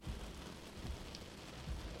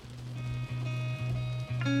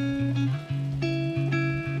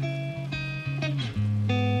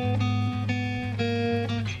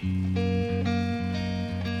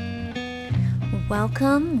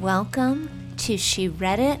Welcome to She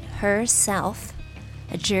Read It Herself,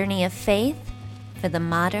 a journey of faith for the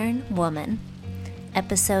modern woman.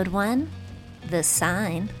 Episode 1, The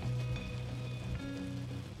Sign.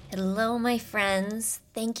 Hello, my friends.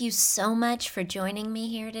 Thank you so much for joining me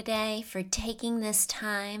here today, for taking this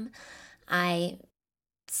time. I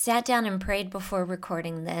sat down and prayed before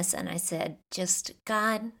recording this, and I said,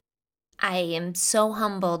 God, I am so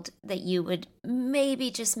humbled that you would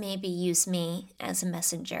maybe use me as a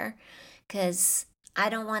messenger, because I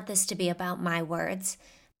don't want this to be about my words,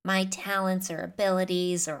 my talents or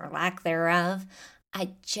abilities or lack thereof. I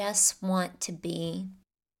just want to be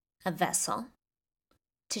a vessel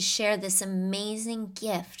to share this amazing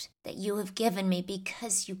gift that you have given me,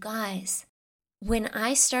 because you guys, when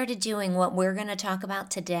I started doing what we're going to talk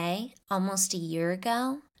about today, almost a year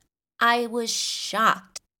ago, I was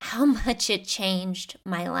shocked how much it changed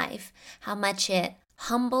my life, how much it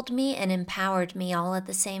humbled me and empowered me all at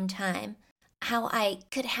the same time, how I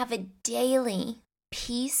could have a daily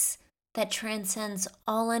peace that transcends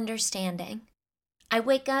all understanding. I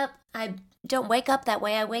don't wake up that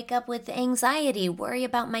way. I wake up with anxiety, worry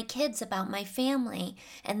about my kids, about my family.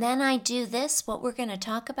 And then I do this, what we're going to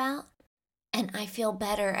talk about, and I feel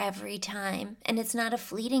better every time. And it's not a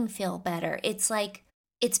fleeting feel better. It's like,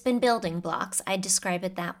 it's been building blocks. I describe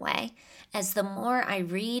it that way. As the more I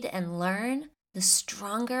read and learn, the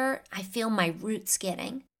stronger I feel my roots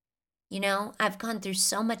getting. You know, I've gone through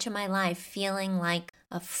so much of my life feeling like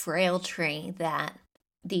a frail tree, that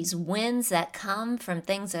these winds that come from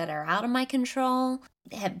things that are out of my control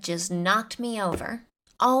have just knocked me over.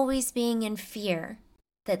 Always being in fear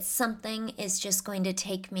that something is just going to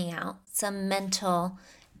take me out. Some mental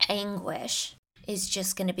anguish is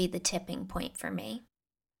just going to be the tipping point for me.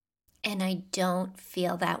 And I don't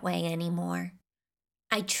feel that way anymore.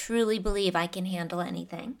 I truly believe I can handle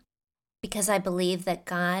anything, because I believe that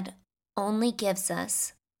God only gives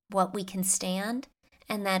us what we can stand,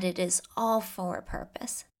 and that it is all for a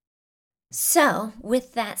purpose. So,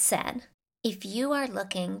 with that said, if you are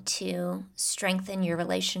looking to strengthen your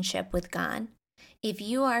relationship with God, if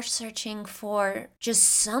you are searching for just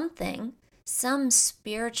something, some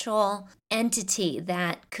spiritual entity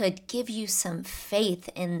that could give you some faith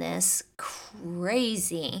in this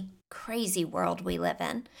crazy world we live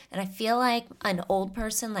in. And I feel like an old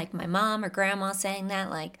person, like my mom or grandma, saying that,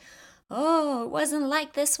 like, oh, it wasn't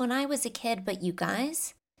like this when I was a kid. But you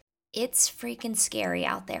guys, it's freaking scary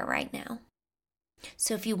out there right now.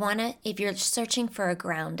 So if you're searching for a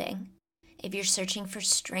grounding, if you're searching for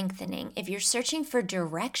strengthening, if you're searching for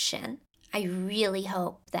direction, I really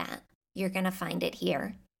hope that you're going to find it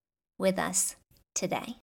here with us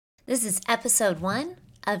today. This is episode 1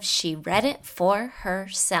 of She Read It for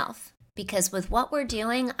Herself. Because with what we're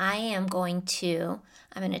doing, I'm going to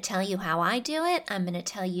tell you how I do it. I'm going to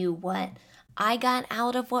tell you what I got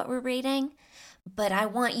out of what we're reading. But I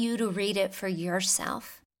want you to read it for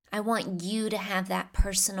yourself. I want you to have that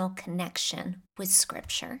personal connection with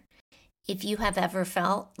Scripture. If you have ever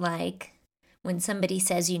felt like when somebody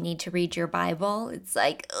says you need to read your Bible, it's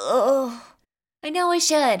like, oh, I know I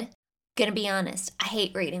should. Gonna be honest, I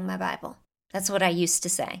hate reading my Bible. That's what I used to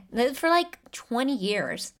say. For like 20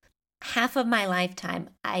 years, half of my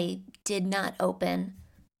lifetime, I did not open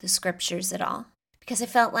the Scriptures at all, because I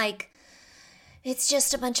felt like it's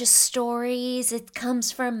just a bunch of stories. It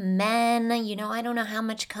comes from men. You know, I don't know how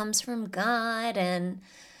much comes from God, and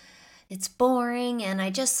it's boring. And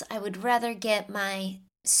I would rather get my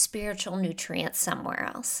spiritual nutrients somewhere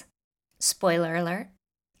else. Spoiler alert,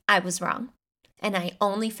 I was wrong. And I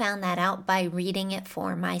only found that out by reading it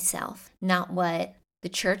for myself. Not what the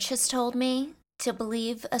church has told me to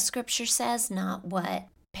believe a scripture says, not what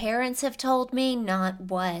parents have told me, not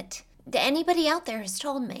what anybody out there has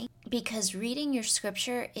told me. Because reading your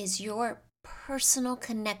scripture is your personal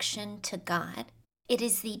connection to God. It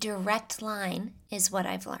is the direct line, is what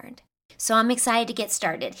I've learned. So I'm excited to get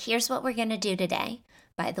started. Here's what we're going to do today.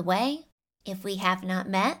 By the way, if we have not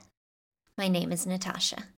met, my name is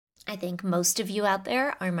Natasha. I think most of you out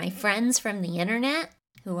there are my friends from the internet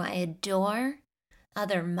who I adore,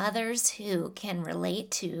 other mothers who can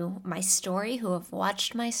relate to my story, who have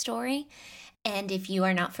watched my story. And if you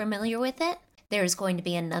are not familiar with it, there's going to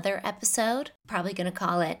be another episode, probably going to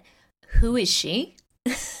call it, Who Is She?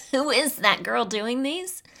 Who is that girl doing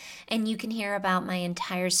these? And you can hear about my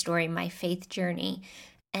entire story, my faith journey,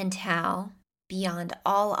 and how, beyond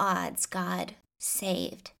all odds, God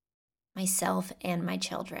saved myself and my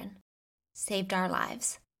children, saved our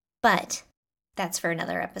lives. But that's for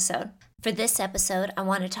another episode. For this episode, I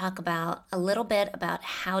want to talk about a little bit about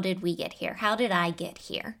how did we get here? How did I get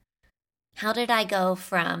here? How did I go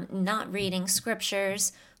from not reading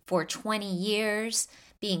scriptures for 20 years,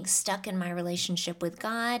 being stuck in my relationship with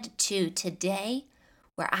God, to today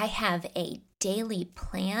where I have a daily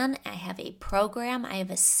plan, I have a program, I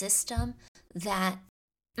have a system that,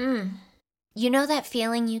 you know that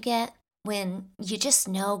feeling you get when you just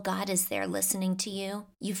know God is there listening to you?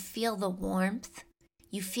 You feel the warmth.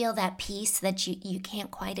 You feel that peace that you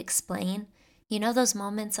can't quite explain. You know those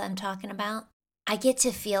moments I'm talking about? I get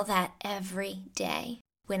to feel that every day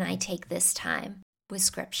when I take this time with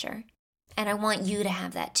Scripture. And I want you to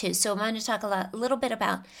have that too. So I'm going to talk a little bit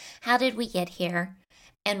about how did we get here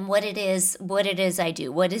and what it is I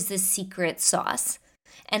do. What is this secret sauce?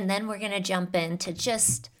 And then we're going to jump into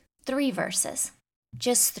just 3 verses,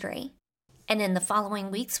 just 3. And in the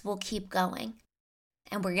following weeks, we'll keep going.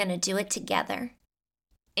 And we're going to do it together.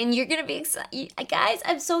 And you're going to be excited. Guys,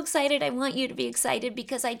 I'm so excited. I want you to be excited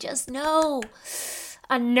because I just know,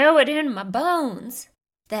 I know it in my bones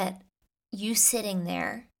that you sitting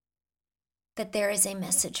there, that there is a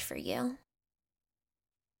message for you.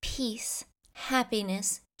 Peace,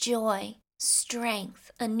 happiness, joy,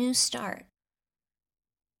 strength, a new start.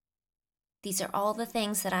 These are all the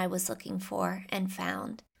things that I was looking for and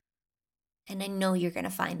found. And I know you're going to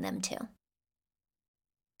find them too.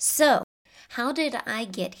 So, how did I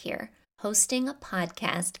get here hosting a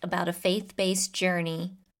podcast about a faith-based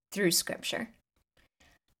journey through Scripture?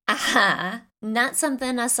 Not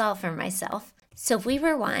something I saw for myself. So if we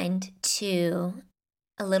rewind to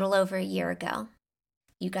a little over a year ago,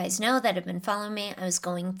 you guys know that have been following me. I was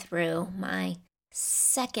going through my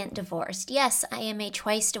 2nd divorce. Yes, I am a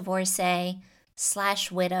twice divorcee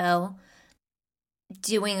 / widow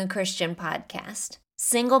doing a Christian podcast.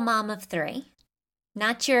 Single mom of 3.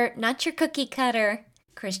 Not your cookie cutter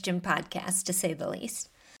Christian podcast, to say the least.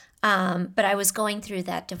 But I was going through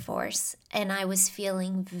that divorce and I was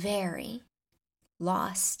feeling very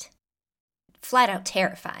lost, flat out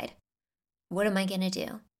terrified. What am I going to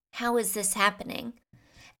do? How is this happening?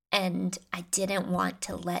 And I didn't want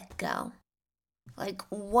to let go. Like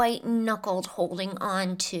white-knuckled holding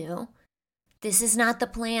on to, this is not the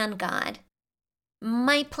plan, God.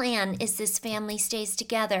 My plan is this family stays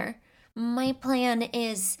together. My plan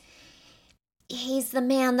is he's the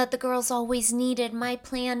man that the girls always needed. My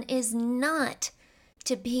plan is not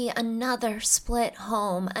to be another split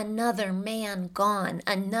home, another man gone,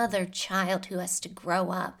 another child who has to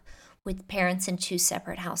grow up with parents in 2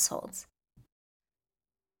 separate households.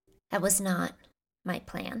 That was not my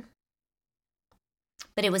plan.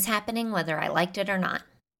 But it was happening whether I liked it or not.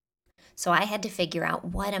 So I had to figure out,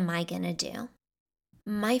 what am I going to do?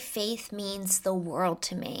 My faith means the world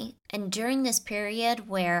to me. And during this period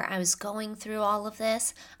where I was going through all of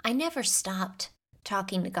this, I never stopped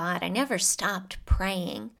talking to God. I never stopped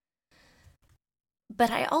praying. But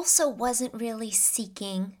I also wasn't really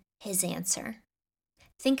seeking His answer.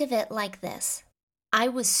 Think of it like this. I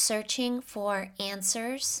was searching for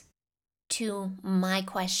answers to my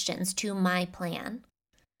questions, to my plan.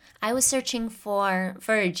 I was searching for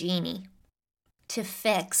a genie to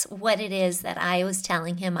fix what it is that I was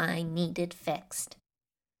telling Him I needed fixed,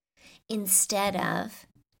 instead of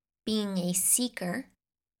being a seeker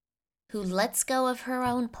who lets go of her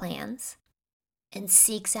own plans and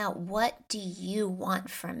seeks out, what do you want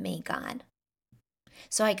from me, God?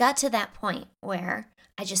 So I got to that point where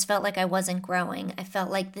I just felt like I wasn't growing. I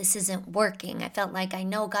felt like this isn't working. I felt like, I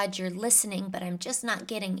know, God, you're listening, but I'm just not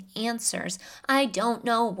getting answers. I don't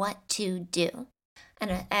know what to do.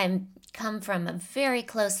 And I come from a very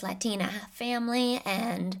close Latina family,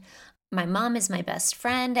 and my mom is my best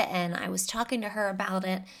friend, and I was talking to her about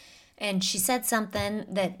it, and she said something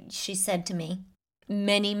that she said to me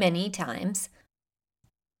many, many times.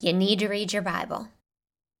 You need to read your Bible.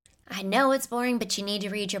 I know it's boring, but you need to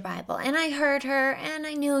read your Bible. And I heard her, and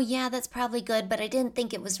I knew, yeah, that's probably good, but I didn't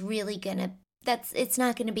think it was really it's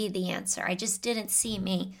not gonna be the answer. I just didn't see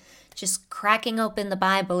me just cracking open the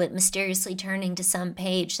Bible, it mysteriously turning to some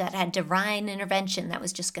page that had divine intervention that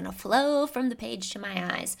was just gonna flow from the page to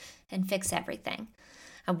my eyes and fix everything.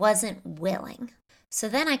 I wasn't willing. So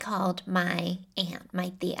then I called my aunt,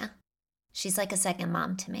 my Thea. She's like a second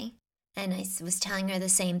mom to me. And I was telling her the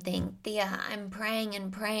same thing. Thea, I'm praying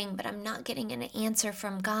and praying, but I'm not getting an answer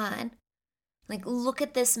from God. Like, look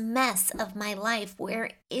at this mess of my life.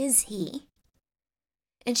 Where is He?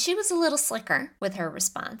 And she was a little slicker with her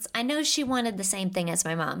response. I know she wanted the same thing as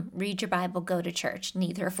my mom. Read your Bible, go to church,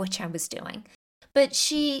 neither of which I was doing. But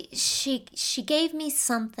she gave me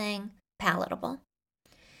something palatable.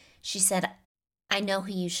 She said, I know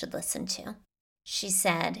who you should listen to. She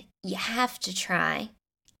said, you have to try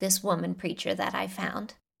this woman preacher that I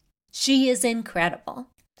found. She is incredible.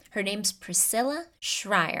 Her name's Priscilla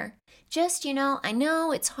Schreier. Just, I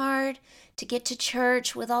know it's hard to get to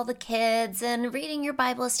church with all the kids and reading your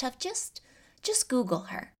Bible is tough. Just Google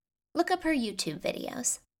her. Look up her YouTube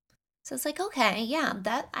videos. So it's like, okay, yeah,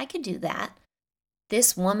 I could do that.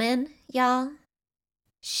 This woman, y'all,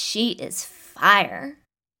 she is fire.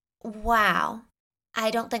 Wow. I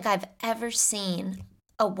don't think I've ever seen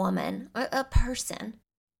a woman, or a person,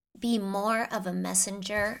 be more of a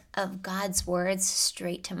messenger of God's words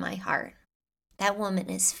straight to my heart. That woman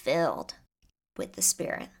is filled with the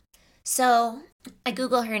Spirit. So I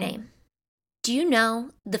Google her name. Do you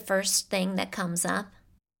know the first thing that comes up?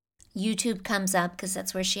 YouTube comes up because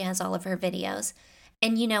that's where she has all of her videos.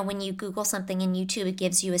 And when you Google something in YouTube, it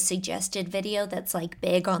gives you a suggested video that's like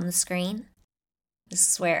big on the screen. This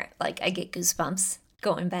is where I get goosebumps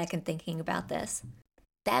going back and thinking about this.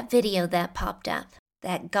 That video that popped up,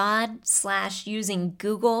 that God/using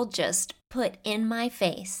Google just put in my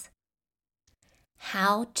face.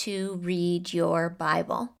 How to read your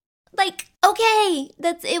Bible. Okay,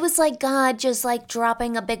 it was like God just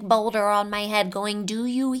dropping a big boulder on my head going, do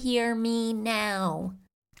you hear me now?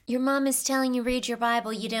 Your mom is telling you read your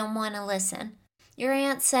Bible, you don't want to listen. Your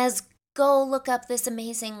aunt says, go look up this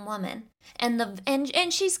amazing woman.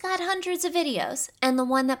 And she's got hundreds of videos. And the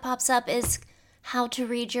one that pops up is how to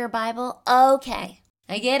read your Bible. Okay,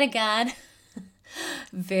 I get it, God.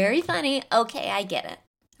 Very funny. Okay, I get it.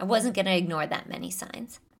 I wasn't going to ignore that many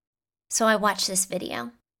signs. So I watched this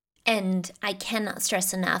video. And I cannot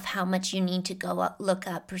stress enough how much you need to go look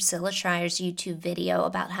up Priscilla Schreier's YouTube video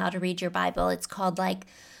about how to read your Bible. It's called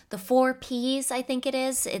the 4 P's, I think it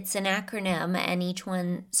is. It's an acronym, and each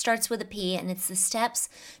one starts with a P, and it's the steps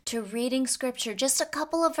to reading scripture, just a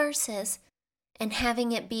couple of verses, and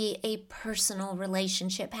having it be a personal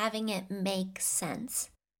relationship, having it make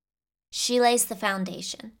sense. She lays the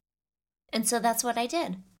foundation. And so that's what I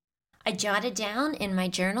did. I jotted down in my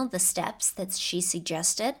journal the steps that she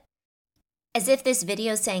suggested. As if this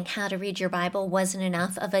video saying how to read your Bible wasn't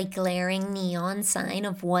enough of a glaring neon sign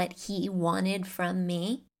of what he wanted from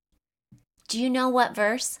me. Do you know what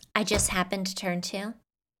verse I just happened to turn to?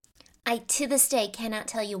 I, to this day, cannot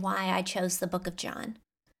tell you why I chose the book of John.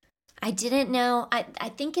 I didn't know. I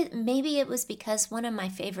think maybe it was because one of my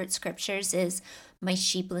favorite scriptures is, my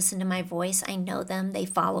sheep listen to my voice. I know them. They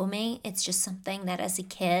follow me. It's just something that as a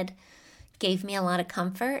kid gave me a lot of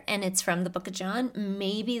comfort, and it's from the book of John.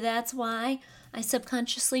 Maybe that's why I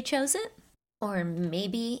subconsciously chose it. Or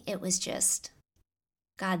maybe it was just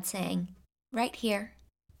God saying, right here,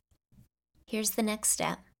 here's the next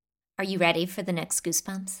step. Are you ready for the next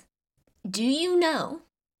goosebumps? Do you know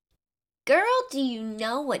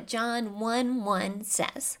what John 1:1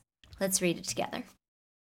 says? Let's read it together.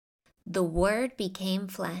 The Word became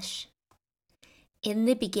flesh. In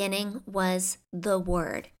the beginning was the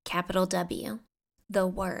Word, capital W, the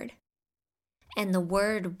Word. And the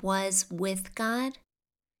Word was with God,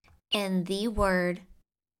 and the Word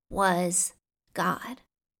was God.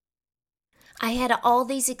 I had all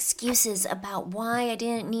these excuses about why I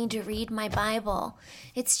didn't need to read my Bible.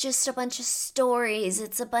 It's just a bunch of stories.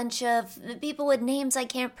 It's a bunch of people with names I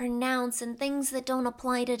can't pronounce and things that don't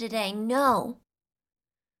apply to today. No.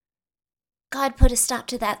 God put a stop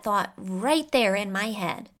to that thought right there in my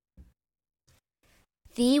head.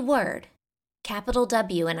 The Word, capital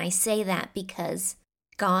W, and I say that because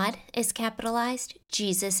God is capitalized,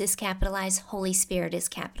 Jesus is capitalized, Holy Spirit is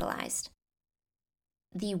capitalized.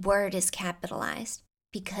 The Word is capitalized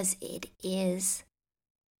because it is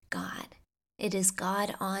God. It is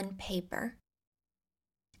God on paper.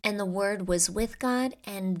 And the Word was with God,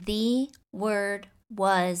 and the Word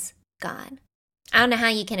was God. I don't know how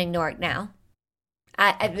you can ignore it now.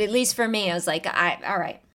 At least for me, I was like, all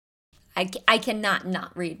right. I cannot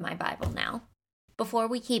not read my Bible now. Before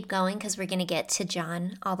we keep going, because we're going to get to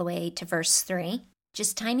John all the way to verse 3,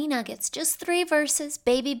 just tiny nuggets, just 3 verses,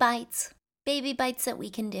 baby bites that we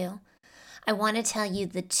can do. I want to tell you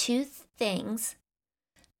the 2 things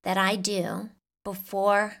that I do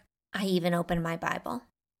before I even open my Bible.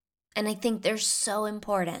 And I think they're so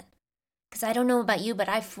important because I don't know about you, but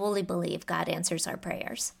I fully believe God answers our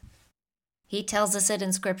prayers. He tells us it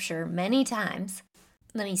in Scripture many times.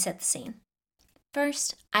 Let me set the scene.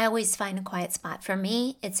 First, I always find a quiet spot. For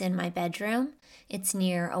me, it's in my bedroom. It's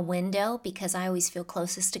near a window because I always feel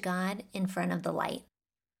closest to God in front of the light.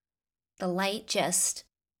 The light just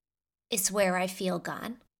is where I feel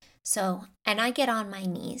God. So, and I get on my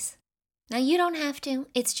knees. Now, you don't have to.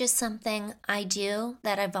 It's just something I do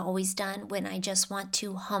that I've always done when I just want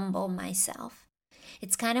to humble myself.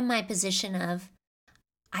 It's kind of my position of,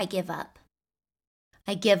 I give up.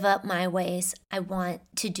 I give up my ways. I want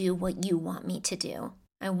to do what you want me to do.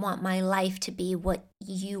 I want my life to be what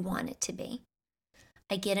you want it to be.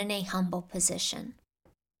 I get in a humble position.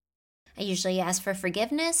 I usually ask for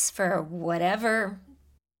forgiveness for whatever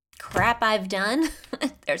crap I've done.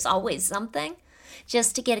 There's always something.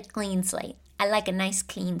 Just to get a clean slate. I like a nice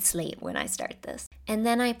clean slate when I start this. And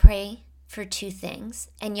then I pray for two things.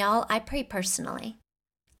 And y'all, I pray personally.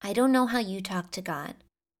 I don't know how you talk to God,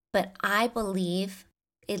 but I believe,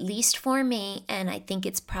 at least for me, and I think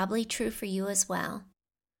it's probably true for you as well,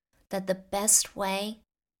 that the best way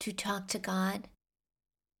to talk to God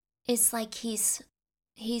is like he's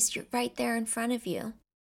right there in front of you.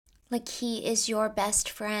 Like he is your best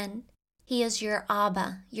friend. He is your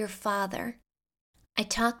Abba, your Father. I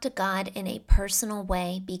talk to God in a personal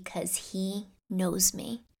way because he knows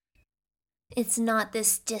me. It's not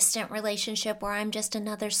this distant relationship where I'm just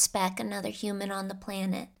another speck, another human on the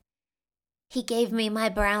planet. He gave me my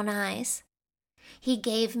brown eyes. He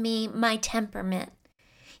gave me my temperament.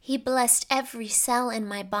 He blessed every cell in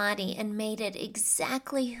my body and made it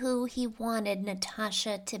exactly who he wanted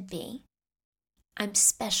Natasha to be. I'm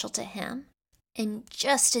special to him, and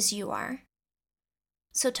just as you are.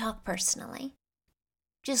 So talk personally.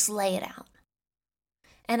 Just lay it out.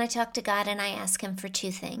 And I talk to God and I ask him for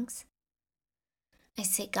two things. I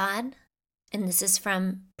say, God, and this is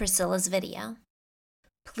from Priscilla's video,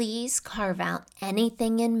 please carve out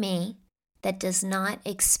anything in me that does not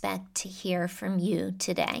expect to hear from you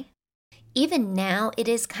today. Even now, it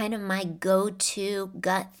is kind of my go-to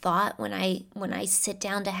gut thought when I sit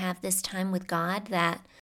down to have this time with God that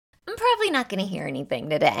I'm probably not going to hear anything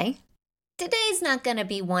today. Today's not going to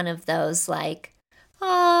be one of those like,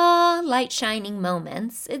 light shining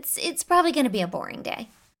moments. It's probably going to be a boring day.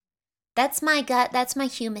 That's my gut. That's my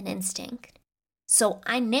human instinct. So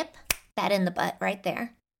I nip that in the butt right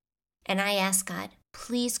there. And I ask God,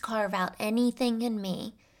 please carve out anything in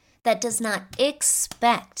me that does not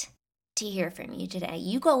expect to hear from you today.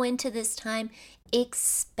 You go into this time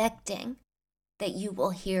expecting that you will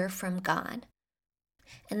hear from God.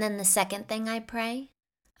 And then the second thing I pray,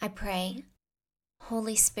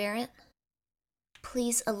 Holy Spirit,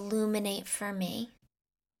 please illuminate for me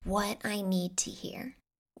what I need to hear,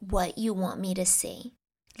 what you want me to see.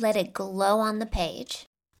 Let it glow on the page.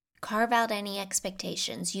 Carve out any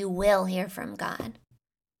expectations. You will hear from God.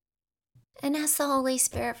 And ask the Holy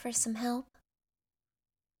Spirit for some help.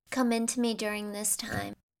 Come into me during this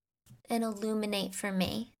time and illuminate for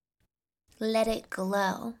me. Let it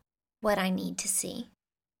glow what I need to see,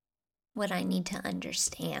 what I need to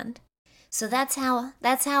understand. So that's how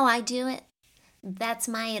I do it. That's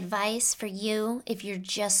my advice for you if you're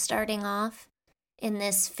just starting off in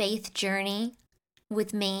this faith journey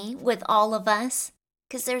with me, with all of us,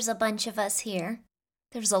 because there's a bunch of us here.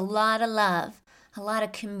 There's a lot of love, a lot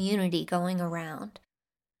of community going around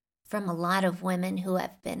from a lot of women who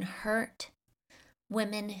have been hurt,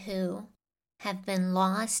 women who have been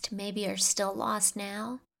lost, maybe are still lost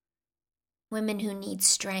now, women who need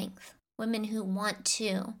strength, women who want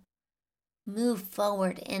to move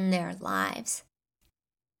forward in their lives,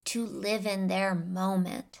 to live in their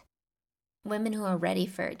moment, women who are ready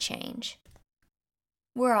for a change.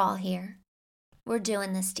 We're all here. We're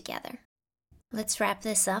doing this together. Let's wrap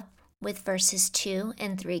this up with verses 2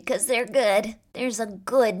 and 3 because they're good. There's a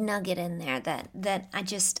good nugget in there that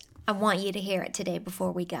I want you to hear it today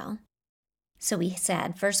before we go. So we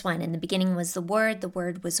said, verse 1, in the beginning was the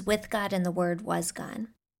Word was with God, and the Word was God.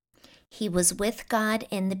 He was with God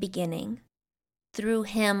in the beginning. Through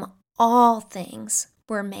him all things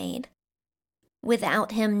were made.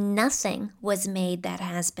 Without him nothing was made that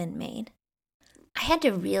has been made. I had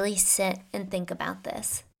to really sit and think about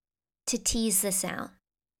this to tease this out.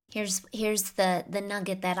 Here's the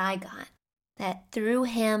nugget that I got, that through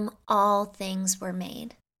him all things were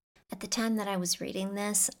made. At the time that I was reading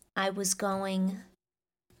this, I was going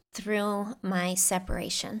through my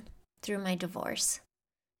separation, through my divorce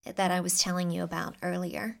that I was telling you about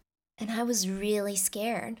earlier. And I was really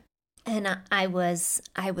scared. And I was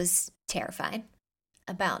terrified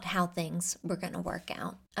about how things were going to work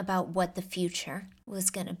out, about what the future was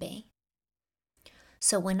going to be.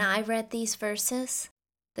 So when I read these verses,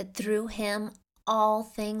 that through him all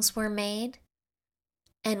things were made,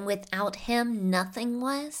 and without him nothing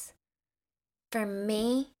was, for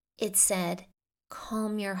me, it said,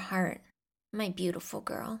 calm your heart, my beautiful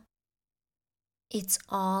girl. It's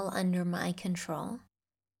all under my control.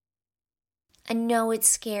 I know it's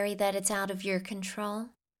scary that it's out of your control,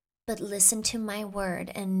 but listen to my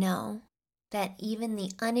word and know that even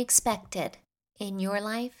the unexpected in your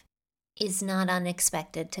life is not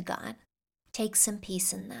unexpected to God. Take some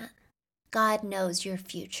peace in that. God knows your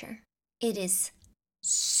future. It is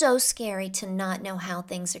So scary to not know how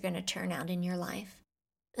things are going to turn out in your life,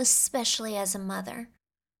 especially as a mother,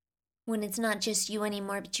 when it's not just you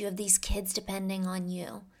anymore, but you have these kids depending on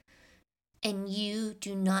you, and you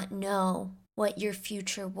do not know what your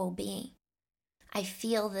future will be. I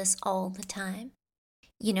feel this all the time.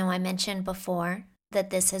 You know, I mentioned before that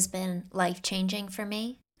this has been life-changing for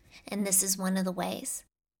me, and this is one of the ways.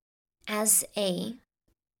 As a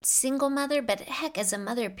single mother, but heck, as a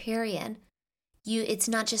mother, period, it's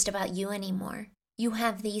not just about you anymore. You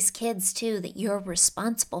have these kids too that you're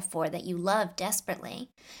responsible for, that you love desperately.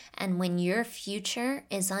 And when your future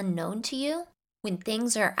is unknown to you, when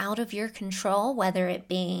things are out of your control, whether it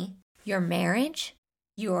be your marriage,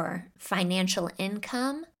 your financial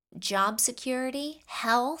income, job security,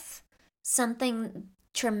 health, something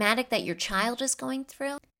traumatic that your child is going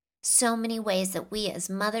through, so many ways that we as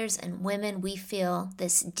mothers and women, we feel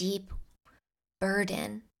this deep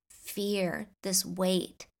burden, fear, this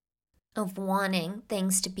weight of wanting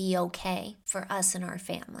things to be okay for us and our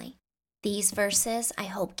family. These verses, I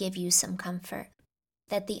hope, give you some comfort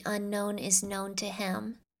that the unknown is known to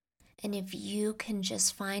Him. And if you can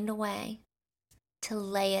just find a way to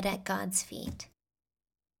lay it at God's feet.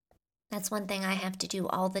 That's one thing I have to do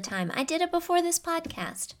all the time. I did it before this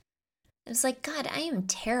podcast. I was like, God, I am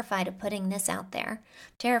terrified of putting this out there.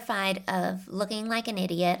 I'm terrified of looking like an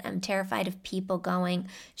idiot. I'm terrified of people going,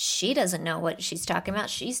 she doesn't know what she's talking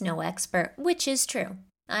about. She's no expert, which is true.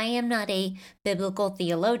 I am not a biblical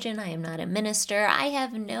theologian. I am not a minister. I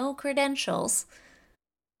have no credentials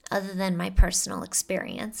other than my personal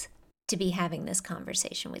experience to be having this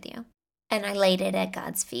conversation with you. And I laid it at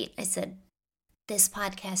God's feet. I said, this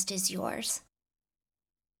podcast is yours.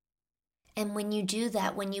 And when you do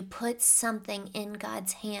that, when you put something in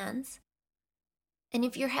God's hands, and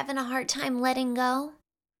if you're having a hard time letting go,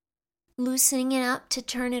 loosening it up to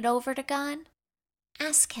turn it over to God,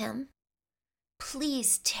 ask Him,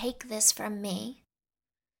 please take this from me.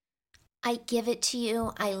 I give it to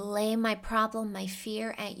you. I lay my problem, my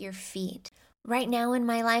fear at your feet. Right now in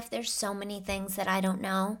my life, there's so many things that I don't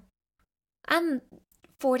know. I'm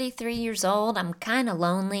 43 years old. I'm kind of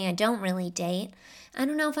lonely. I don't really date. I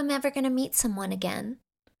don't know if I'm ever going to meet someone again.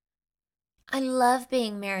 I love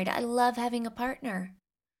being married. I love having a partner.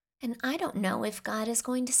 And I don't know if God is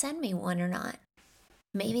going to send me one or not.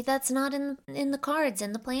 Maybe that's not in the cards,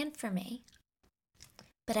 in the plan for me.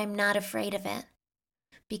 But I'm not afraid of it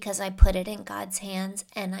because I put it in God's hands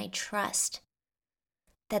and I trust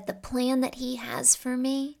that the plan that He has for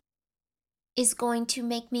me is going to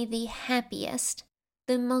make me the happiest,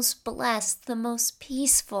 the most blessed, the most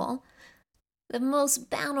peaceful, the most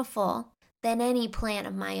bountiful than any plan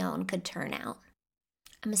of my own could turn out.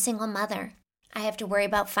 I'm a single mother. I have to worry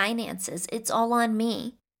about finances. It's all on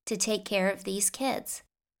me to take care of these kids.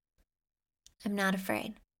 I'm not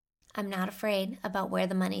afraid. I'm not afraid about where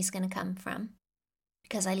the money's going to come from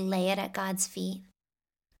because I lay it at God's feet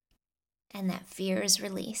and that fear is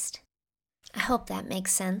released. I hope that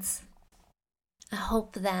makes sense. I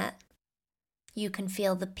hope that you can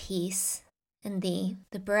feel the peace and the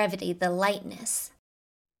brevity, the lightness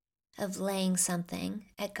of laying something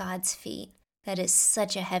at God's feet that is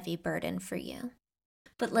such a heavy burden for you.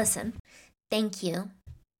 But listen, thank you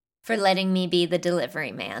for letting me be the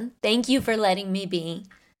delivery man. Thank you for letting me be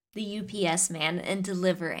the UPS man and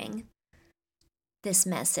delivering this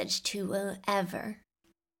message to whoever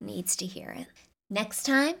needs to hear it. Next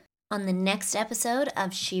time, on the next episode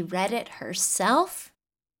of She Read It Herself,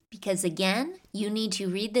 because again, you need to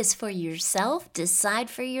read this for yourself, decide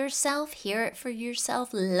for yourself, hear it for yourself,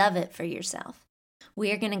 love it for yourself.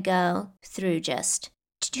 We are going to go through just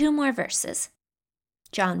 2 more verses,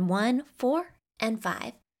 John 1, 4, and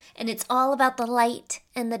 5. And it's all about the light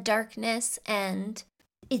and the darkness, and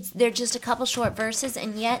they're just a couple short verses,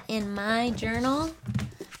 and yet in my journal,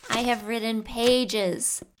 I have written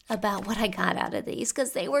pages about what I got out of these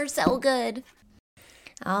because they were so good.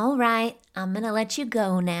 All right, I'm going to let you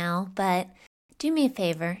go now, but do me a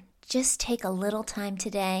favor, just take a little time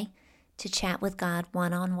today to chat with God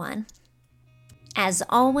one-on-one. As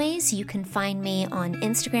always, you can find me on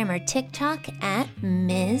Instagram or TikTok at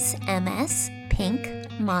Ms. MS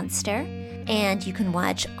Pink Monster, and you can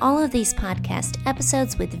watch all of these podcast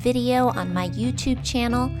episodes with video on my YouTube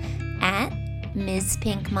channel at Ms.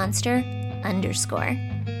 Pink Monster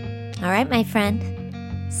 _. All right, my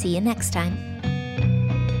friend, see you next time.